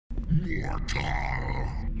mortal.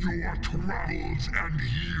 Your travels end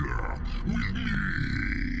here with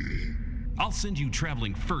me. I'll send you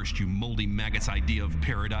traveling first, you moldy maggot's idea of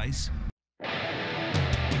paradise.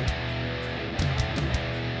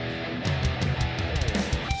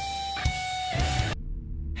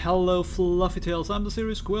 Hello Fluffy Tails, I'm the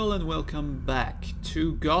series Squirrel and welcome back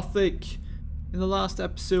to Gothic. In the last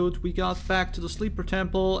episode we got back to the Sleeper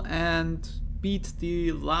Temple and beat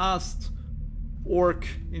the last orc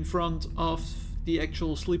in front of the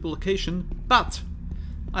actual sleeper location, but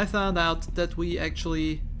I found out that we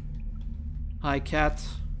actually... Hi cat.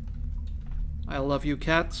 I love you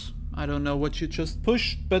cat. I don't know what you just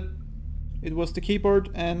pushed, but it was the keyboard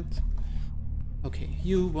and... Okay,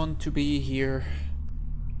 you want to be here.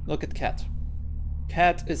 Look at cat.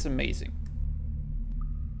 Cat is amazing.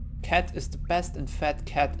 Cat is the best and fat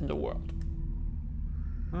cat in the world.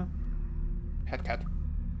 Huh? Cat.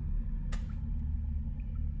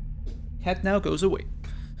 Cat now goes away.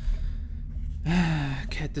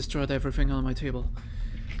 Cat destroyed everything on my table.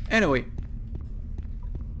 Anyway.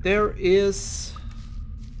 There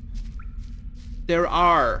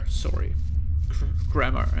are,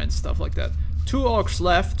 grammar and stuff like that. 2 orcs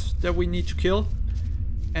left that we need to kill.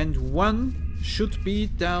 And one should be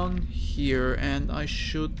down here, and I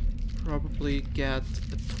should probably get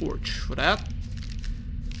a torch for that.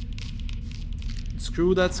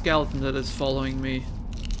 Screw that skeleton that is following me.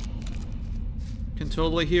 Can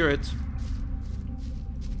totally hear it.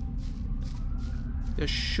 There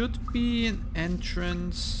should be an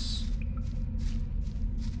entrance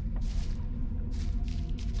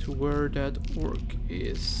to where that orc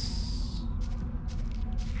is.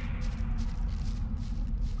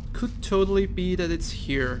 Could totally be that it's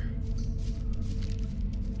here.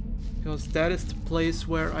 Because that is the place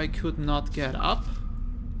where I could not get up.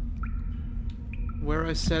 Where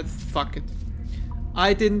I said fuck it.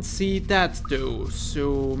 I didn't see that though,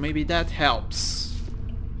 so maybe that helps.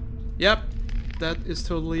 Yep, that is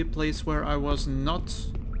totally a place where I was not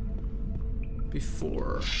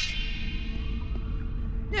before.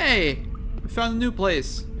 Yay! We found a new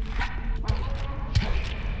place.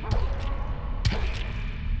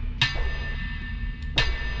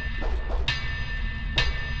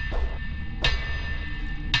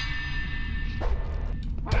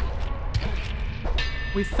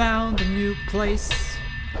 We found a new place.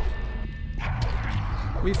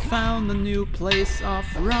 We found a new place of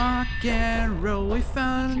rock and roll. We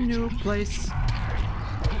found a new place.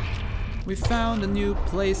 We found a new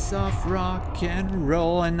place of rock and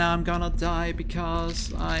roll. And now I'm gonna die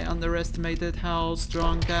because I underestimated how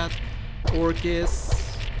strong that orc is.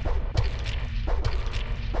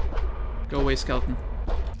 Go away, skeleton.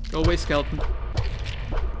 Go away, skeleton.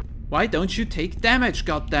 Why don't you take damage,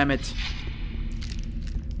 goddammit?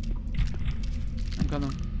 I'm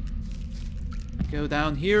gonna go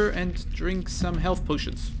down here and drink some health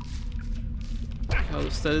potions.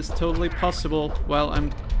 Because that is totally possible while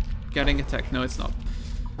I'm getting attacked. No, it's not.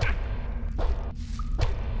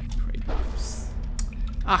 Great moves.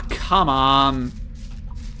 Ah, come on!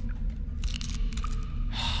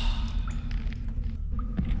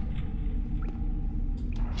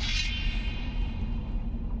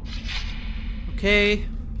 Okay.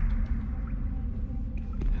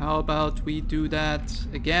 How about we do that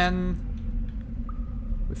again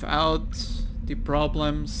without the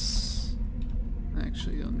problems?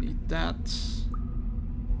 Actually, don't need that.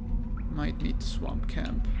 Might need swamp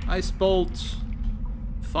camp. Ice bolt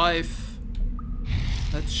 5.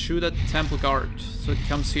 Let's shoot at temple guard so it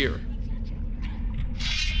comes here.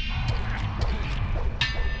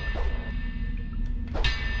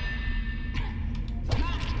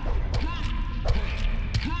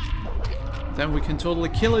 Then we can totally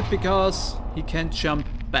kill it because he can't jump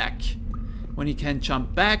back. When he can't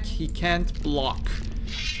jump back, he can't block.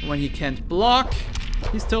 When he can't block,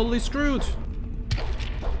 he's totally screwed.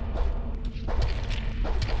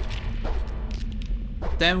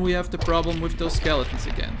 Then we have the problem with those skeletons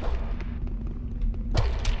again.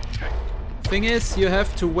 Thing is, you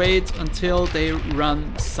have to wait until they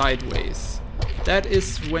run sideways. That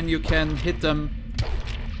is when you can hit them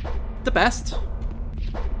the best.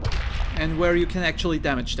 And where you can actually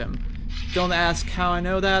damage them. Don't ask how I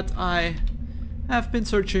know that. I have been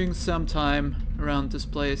searching some time around this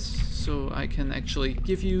place, so I can actually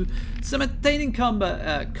give you some entertaining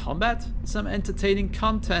some entertaining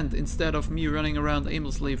content instead of me running around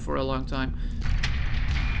aimlessly for a long time.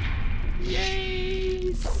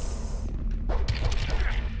 Yes!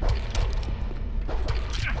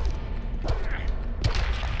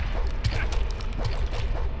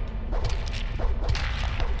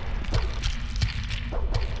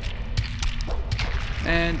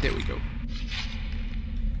 And there we go.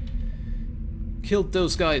 Killed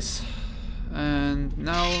those guys. And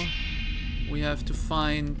now we have to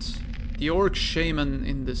find the orc shaman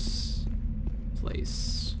in this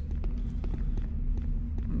place.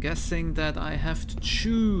 I'm guessing that I have to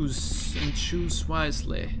choose, and choose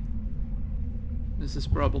wisely. This is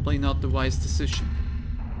probably not the wise decision.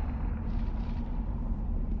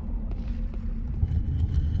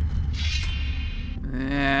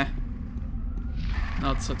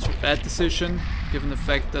 Not such a bad decision, given the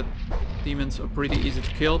fact that demons are pretty easy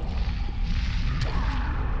to kill.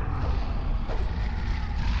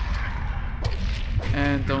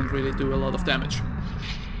 And don't really do a lot of damage.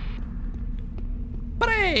 But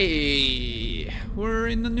hey! We're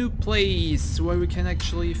in a new place where we can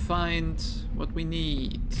actually find what we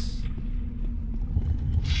need.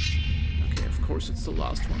 Okay, of course it's the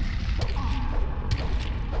last one.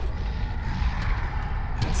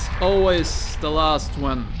 It's always the last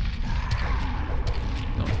one.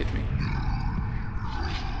 Don't hit me.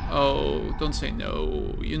 Oh, don't say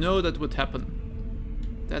no. You know that would happen.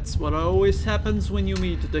 That's what always happens when you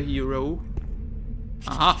meet the hero.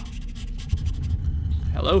 Aha!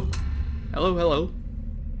 Hello? Hello, hello.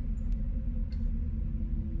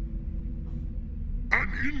 An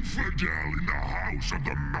infidel in the house of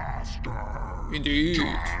the master. Indeed.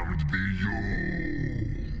 Damned be you.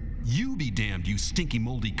 You be damned, you stinky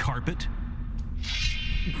moldy carpet.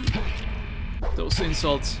 Those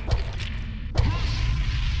insults.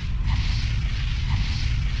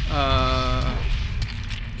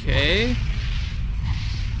 Okay.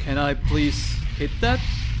 Can I please hit that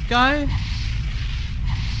guy?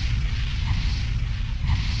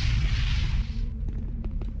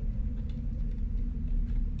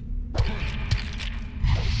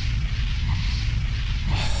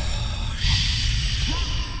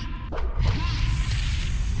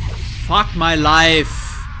 Fuck my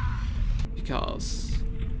life. Because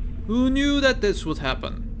who knew that this would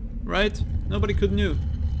happen, right? Nobody could knew.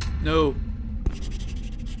 No.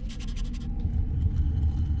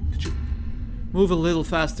 Could you move a little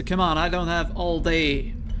faster? Come on, I don't have all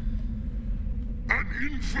day. An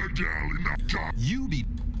infidel in the dark. You be...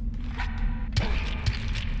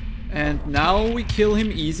 And now we kill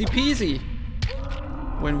him easy peasy.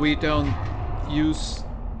 When we don't use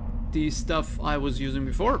the stuff I was using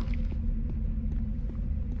before.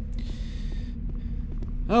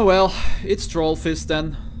 Oh well, it's Troll Fist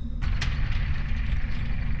then.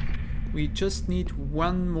 We just need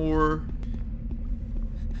one more.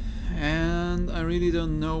 And I really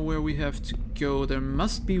don't know where we have to go. There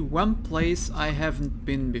must be one place I haven't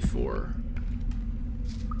been before.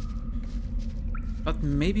 But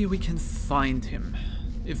maybe we can find him.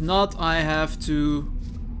 If not, I have to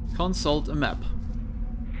consult a map.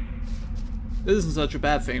 This isn't such a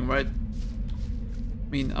bad thing, right? I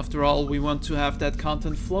mean, after all, we want to have that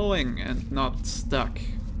content flowing and not stuck.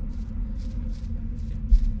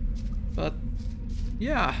 But,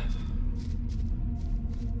 yeah.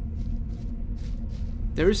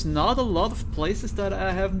 There is not a lot of places that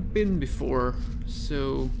I haven't been before,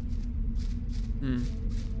 so... Kind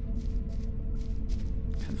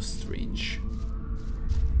of strange.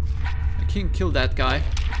 I can kill that guy.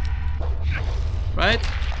 Right?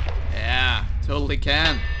 Yeah, totally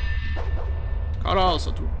can.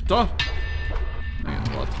 Caralso tutto. Man,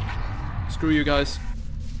 what? Screw you guys.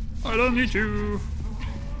 I don't need you.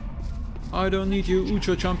 I don't need you,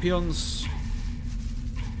 Ucho champions.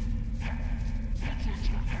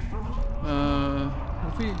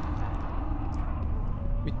 Have we...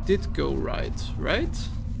 We did go right?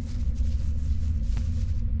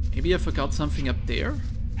 Maybe I forgot something up there?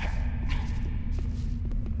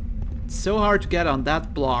 It's so hard to get on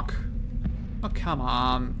that block. Oh, come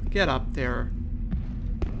on. Get up there.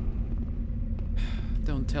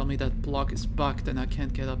 Don't tell me that block is bugged and I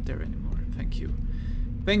can't get up there anymore. Thank you.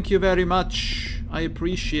 Thank you very much. I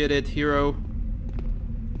appreciate it, hero.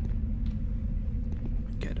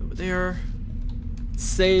 Get over there. It's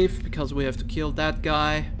safe because we have to kill that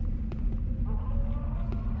guy.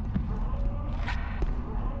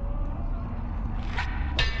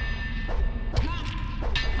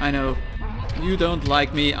 I know. You don't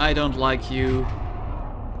like me, I don't like you.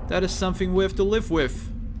 That is something we have to live with.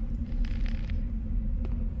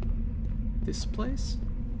 This place?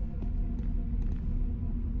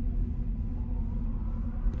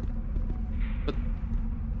 But...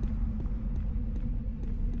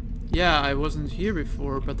 Yeah, I wasn't here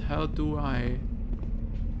before, but how do I...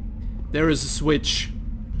 There is a switch.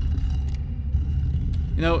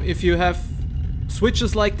 You know, if you have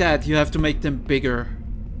switches like that, you have to make them bigger.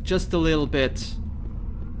 Just a little bit.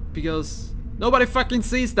 Because nobody fucking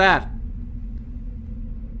sees that.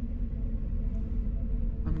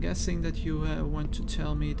 guessing that you want to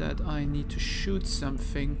tell me that I need to shoot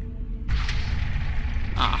something.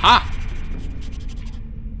 Aha!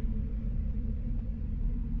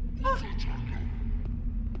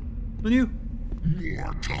 On you.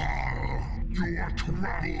 Mortal, your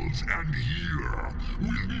travels end here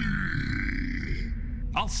with me.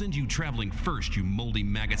 I'll send you traveling first, you moldy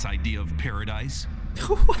maggot's idea of paradise.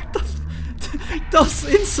 What the those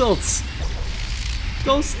insults!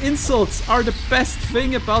 Those insults are the best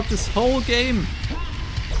thing about this whole game.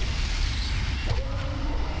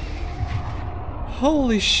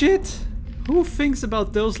 Holy shit! Who thinks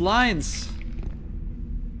about those lines?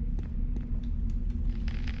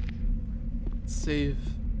 Save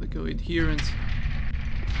the coherence.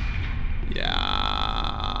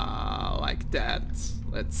 Yeah, like that.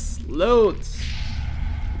 Let's load.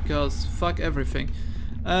 Because fuck everything.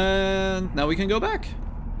 And now we can go back.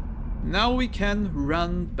 Now we can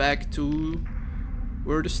run back to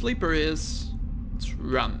where the sleeper is. Let's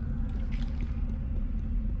run.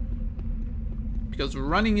 Because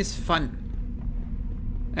running is fun.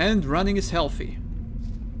 And running is healthy.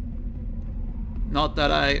 Not that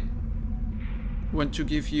I want to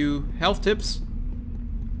give you health tips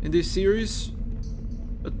in this series,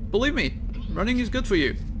 but believe me, running is good for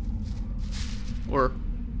you. Or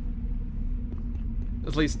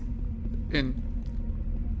at least in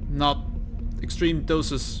not extreme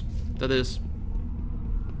doses, that is.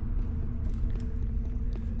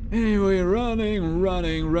 Anyway, running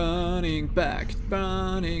back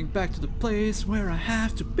to the place where I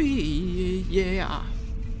have to be, yeah.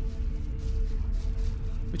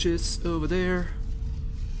 Which is over there.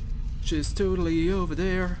 Which is totally over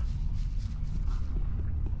there.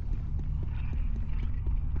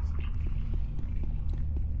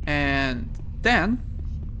 And then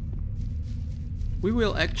we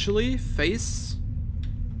will actually face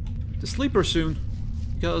the sleeper soon,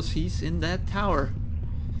 because he's in that tower.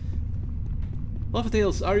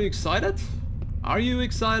 Lovetails, are you excited? Are you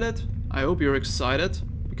excited? I hope you're excited,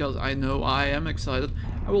 because I know I am excited.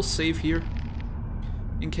 I will save here,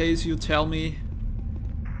 in case you tell me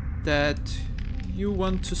that you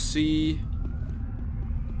want to see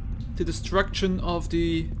the destruction of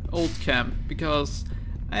the old camp, because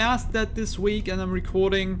I asked that this week and I'm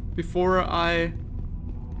recording before I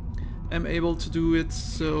am able to do it,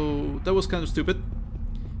 so that was kind of stupid.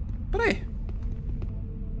 But hey,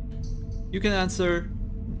 you can answer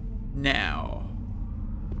now.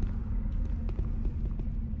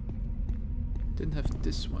 Didn't have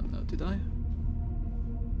this one now, did I?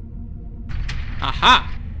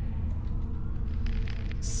 Aha!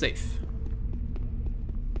 Safe.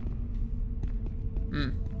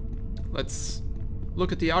 Let's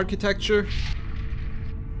look at the architecture.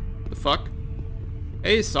 The fuck?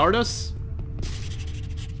 Hey, Sardus?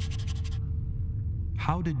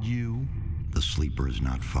 How did you... The sleeper is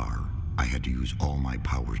not far. I had to use all my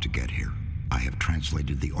powers to get here. I have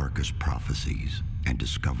translated the Orcus prophecies and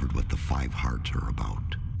discovered what the 5 hearts are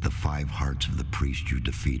about. The 5 hearts of the priest you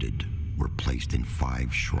defeated were placed in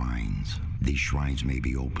 5 shrines. These shrines may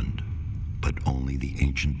be opened, but only the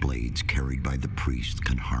ancient blades carried by the priest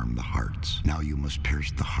can harm the hearts. Now you must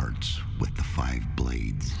pierce the hearts with the 5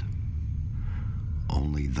 blades.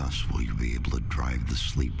 Only thus will you be able to drive the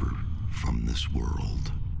sleeper from this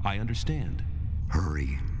world. I understand.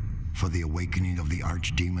 Hurry, for the awakening of the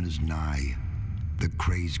archdemon is nigh. The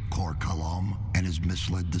crazed Kor Kalam and his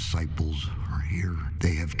misled disciples are here.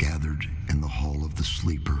 They have gathered in the hall of the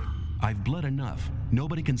sleeper. I've bled enough.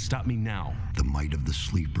 Nobody can stop me now. The might of the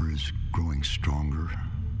sleeper is growing stronger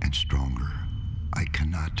and stronger. I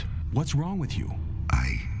cannot. What's wrong with you?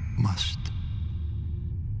 I must.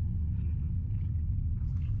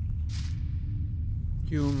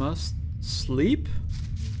 You must sleep?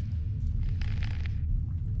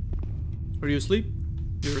 Are you asleep?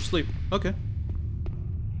 You're asleep. Okay.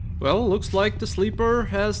 Well, looks like the sleeper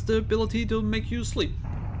has the ability to make you sleep.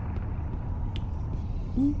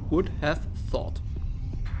 Who would have thought?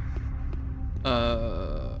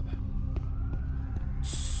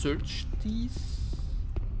 Search these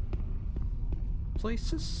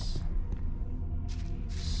places?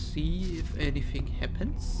 See if anything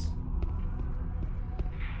happens?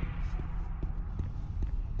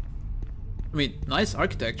 I mean, nice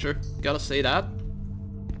architecture, gotta say that.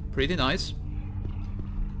 Pretty nice.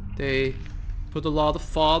 They put a lot of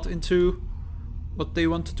thought into what they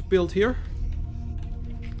wanted to build here.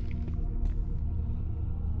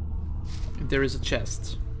 And there is a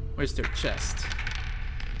chest. Where's their chest?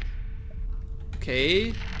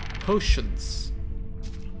 Okay, potions.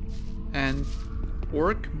 And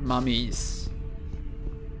orc mummies.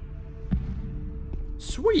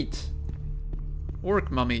 Sweet.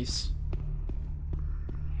 Orc mummies.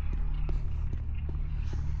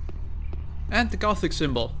 And the Gothic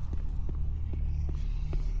symbol.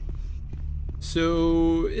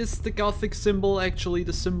 So, is the Gothic symbol actually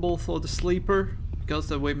the symbol for the sleeper? Because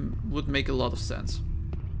that way would make a lot of sense,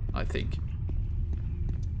 I think.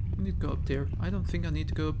 I need to go up there. I don't think I need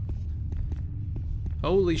to go up.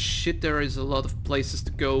 Holy shit, there is a lot of places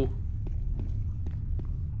to go.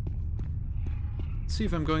 Let's see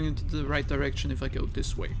if I'm going into the right direction if I go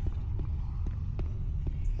this way.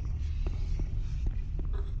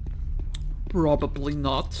 Probably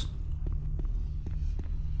not.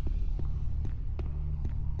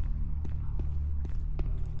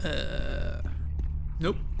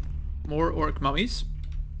 Nope. More orc mummies.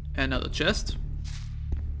 Another chest.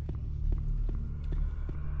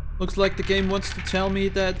 Looks like the game wants to tell me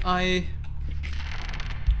that I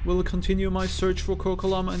will continue my search for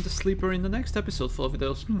Kokolam and the Sleeper in the next episode for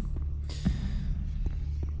videos.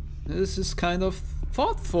 This is kind of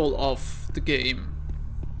thoughtful of the game.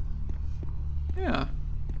 Yeah.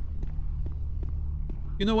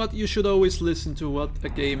 You know what? You should always listen to what a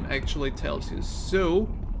game actually tells you. So,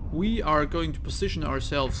 we are going to position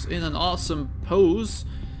ourselves in an awesome pose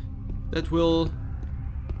that will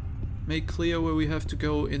make clear where we have to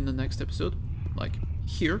go in the next episode. Like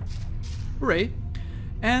here. Hooray.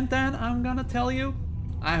 And then I'm gonna tell you,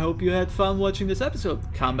 I hope you had fun watching this episode.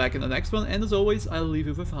 Come back in the next one, and as always, I'll leave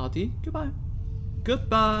you with a hearty goodbye.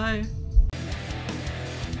 Goodbye!